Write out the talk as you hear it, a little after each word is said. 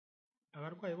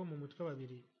Abarwayi bo mu mutwe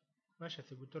babiri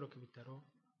bashatse gutoroka ibitaro,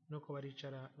 nuko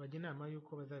baricara bajya inama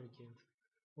y'uko bazabigenza.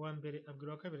 Uwa mbere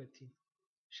abwira uwa kabiri ati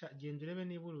sha genda urebe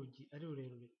niba urugi ari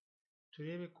rurerure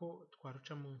turebe ko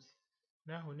twaruca munsi,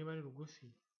 naho niba ari rugufi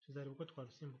tuzareba uko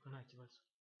twarusimbuka nta kibazo.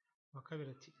 Uwa kabiri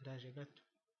ati ndaje gato,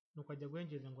 nuko ajya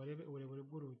guhengeza ngo arebe uburebure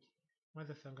bw'urugi, maze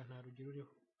asanga nta rugi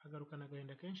ruriho. Agarukana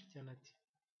agahinda kenshi cyane ati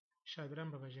sha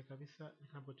birambabaje kabisa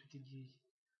ntabwo tukigiye.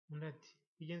 Undi ati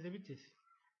bigenze bite se?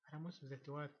 Aramusubiza ati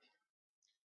wapi,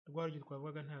 rwa rugi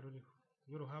twavugaga nta ruriho,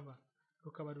 iyo ruhaba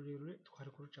rukaba rurerure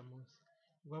twari kuruca munsi,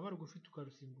 rwaba rugufi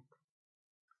tukarusimbuka.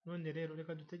 None rero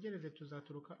reka dutegereze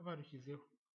tuzaturuka barushyizeho,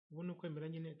 ubu ni ukwemera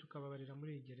nyine tukababarira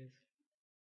muri iyi gereza.